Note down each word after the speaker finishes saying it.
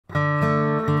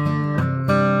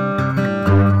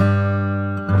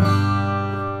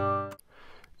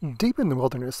Deep in the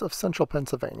wilderness of central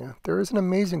Pennsylvania, there is an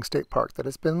amazing state park that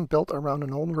has been built around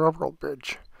an old railroad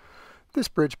bridge. This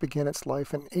bridge began its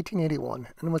life in 1881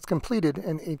 and was completed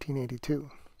in 1882.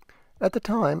 At the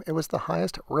time, it was the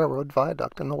highest railroad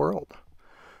viaduct in the world.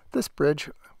 This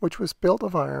bridge, which was built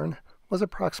of iron, was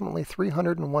approximately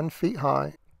 301 feet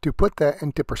high. To put that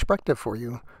into perspective for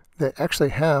you, they actually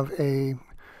have a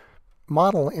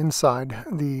model inside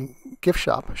the gift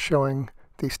shop showing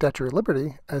the Statue of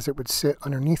Liberty as it would sit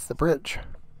underneath the bridge,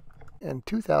 and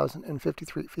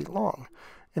 2,053 feet long,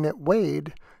 and it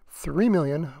weighed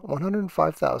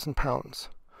 3,105,000 pounds.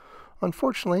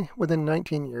 Unfortunately, within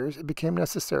 19 years, it became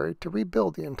necessary to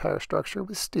rebuild the entire structure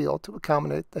with steel to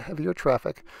accommodate the heavier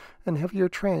traffic and heavier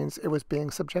trains it was being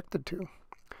subjected to.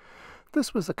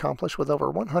 This was accomplished with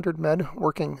over 100 men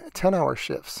working 10-hour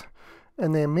shifts,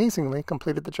 and they amazingly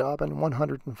completed the job in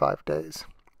 105 days.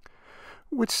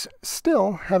 Which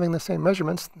still, having the same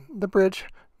measurements, the bridge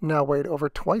now weighed over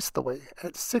twice the weight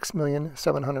at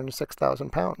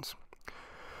 6,706,000 pounds.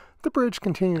 The bridge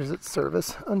continued its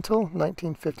service until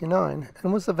 1959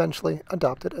 and was eventually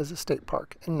adopted as a state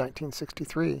park in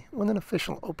 1963 with an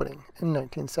official opening in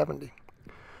 1970.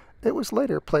 It was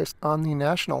later placed on the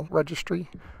National Registry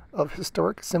of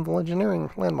Historic Civil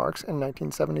Engineering Landmarks in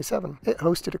 1977. It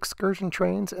hosted excursion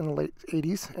trains in the late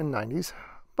 80s and 90s,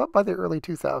 but by the early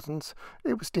 2000s,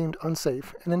 it was deemed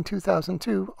unsafe, and in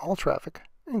 2002, all traffic,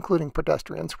 including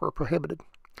pedestrians, were prohibited.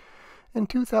 In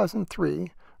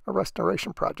 2003, a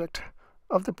restoration project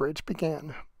of the bridge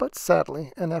began, but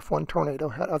sadly, an F1 tornado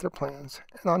had other plans,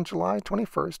 and on July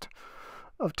 21st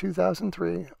of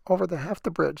 2003, over the half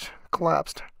the bridge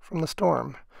collapsed from the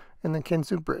storm, and the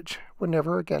Kinzua Bridge would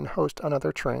never again host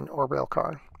another train or rail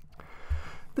car.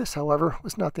 This, however,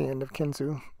 was not the end of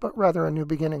Kinzua, but rather a new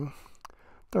beginning.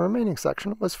 The remaining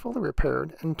section was fully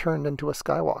repaired and turned into a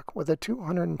skywalk with a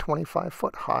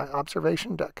 225-foot-high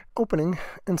observation deck, opening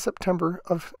in September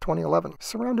of 2011.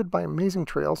 Surrounded by amazing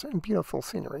trails and beautiful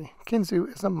scenery,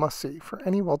 Kinzua is a must-see for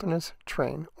any wilderness,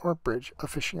 train, or bridge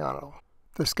aficionado.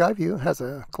 The Skyview has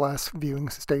a glass viewing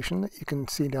station that you can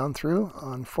see down through.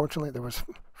 Unfortunately, there was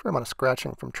a fair amount of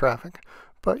scratching from traffic,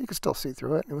 but you could still see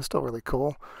through it. It was still really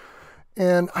cool.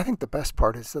 And I think the best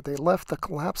part is that they left the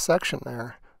collapsed section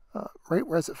there right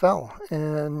where it fell,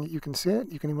 and you can see it.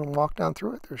 You can even walk down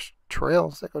through it. There's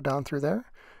trails that go down through there,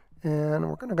 and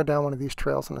we're going to go down one of these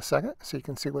trails in a second so you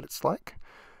can see what it's like.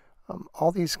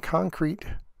 All these concrete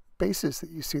bases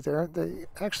that you see there, they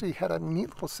actually had a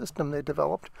neat little system they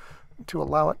developed to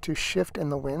allow it to shift in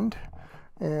the wind,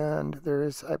 and there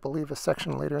is, I believe, a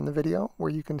section later in the video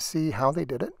where you can see how they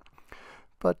did it,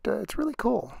 but it's really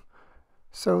cool.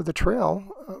 So the trail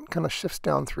kind of shifts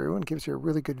down through and gives you a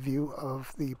really good view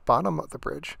of the bottom of the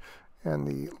bridge and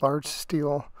the large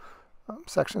steel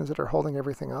sections that are holding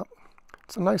everything up.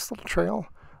 It's a nice little trail.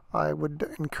 I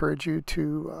would encourage you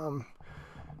to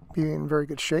be in very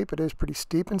good shape. It is pretty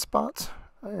steep in spots,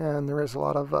 and there is a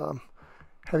lot of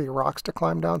heavy rocks to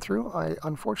climb down through. I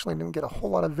unfortunately didn't get a whole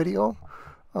lot of video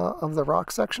of the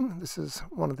rock section. This is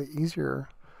one of the easier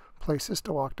places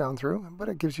to walk down through, but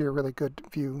it gives you a really good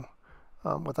view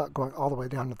without going all the way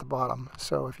down to the bottom.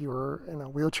 So if you were in a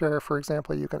wheelchair, for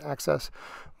example, you can access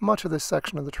much of this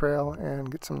section of the trail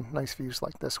and get some nice views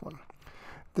like this one.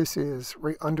 This is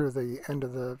right under the end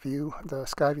of the view, the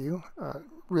sky view.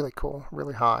 Really cool,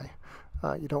 really high.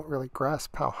 You don't really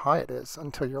grasp how high it is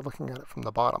until you're looking at it from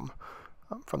the bottom.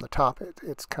 From the top,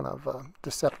 it's kind of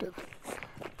deceptive.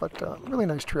 But really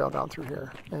nice trail down through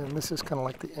here. And this is kind of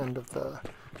like the end of the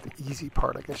easy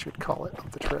part, I guess you'd call it,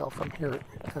 of the trail. From here it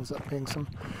ends up being some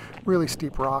really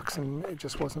steep rocks, and it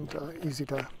just wasn't easy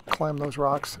to climb those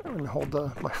rocks and hold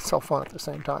my cell phone at the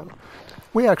same time.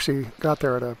 We actually got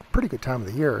there at a pretty good time of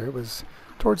the year. It was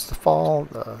towards the fall.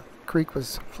 The creek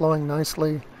was flowing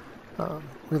nicely.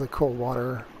 Really cool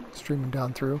water streaming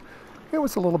down through. It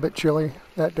was a little bit chilly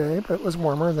that day, but it was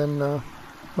warmer than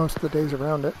most of the days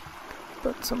around it.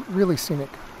 But some really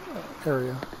scenic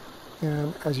area.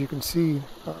 And as you can see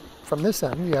from this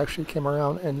end, you actually came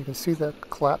around and you can see the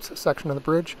collapsed section of the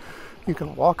bridge. You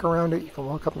can walk around it, you can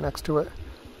walk up next to it.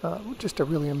 Just a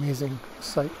really amazing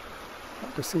sight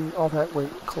to see all that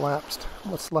weight collapsed.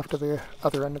 What's left of the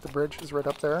other end of the bridge is right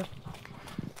up there.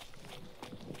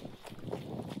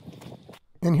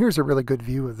 And here's a really good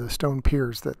view of the stone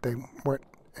piers that they went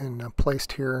and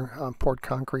placed here, poured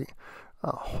concrete.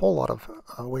 A whole lot of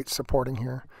weight supporting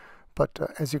here. But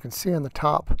as you can see on the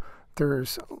top,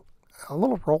 there's a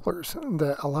little rollers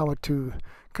that allow it to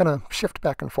kind of shift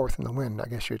back and forth in the wind, I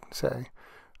guess you'd say.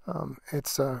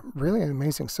 It's really an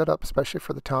amazing setup, especially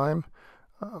for the time.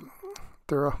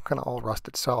 They're kind of all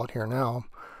rusted solid here now,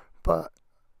 but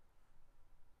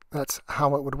That's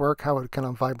how it would work, how it would kind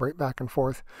of vibrate back and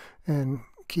forth and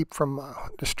keep from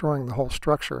destroying the whole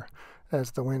structure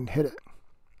as the wind hit it.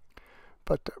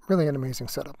 But really an amazing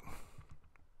setup.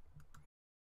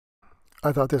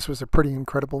 I thought this was a pretty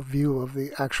incredible view of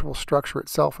the actual structure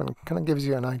itself, and kind of gives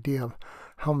you an idea of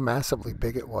how massively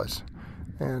big it was.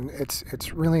 And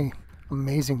it's really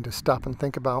amazing to stop and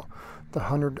think about the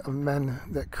 100 of men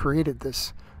that created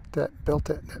this, that built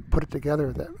it, that put it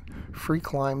together, that free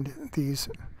climbed these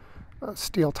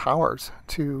steel towers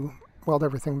to weld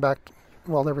everything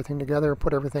together,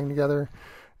 put everything together,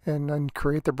 and then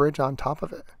create the bridge on top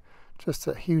of it. Just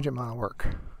a huge amount of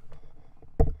work.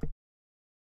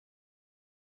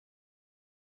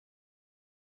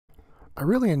 I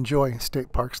really enjoy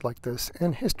state parks like this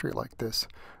and history like this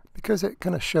because it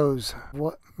kind of shows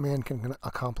what man can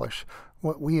accomplish,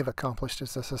 what we have accomplished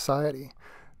as a society.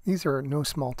 These are no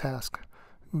small task,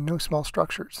 no small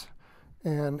structures,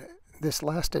 and this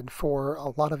lasted for a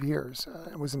lot of years.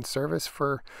 It was in service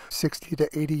for 60 to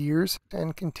 80 years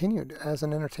and continued as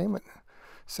an entertainment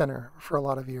center for a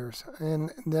lot of years.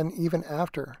 And then even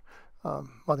after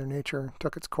Mother Nature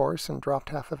took its course and dropped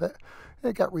half of it,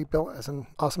 it got rebuilt as an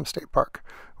awesome state park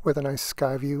with a nice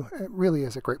sky view. It really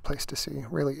is a great place to see,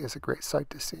 really is a great sight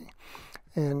to see.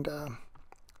 And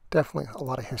definitely a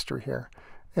lot of history here.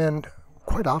 And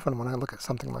quite often when I look at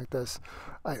something like this,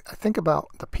 I think about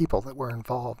the people that were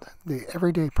involved, the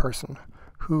everyday person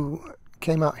who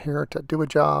came out here to do a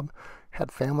job,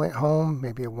 had family at home,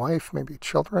 maybe a wife, maybe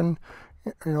children.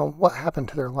 You know, what happened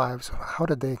to their lives? How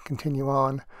did they continue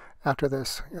on after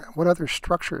this? What other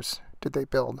structures did they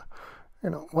build? You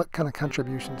know, what kind of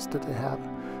contributions did they have?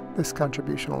 This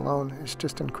contribution alone is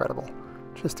just incredible.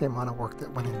 Just the amount of work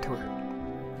that went into it.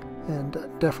 And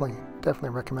definitely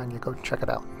recommend you go check it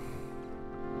out.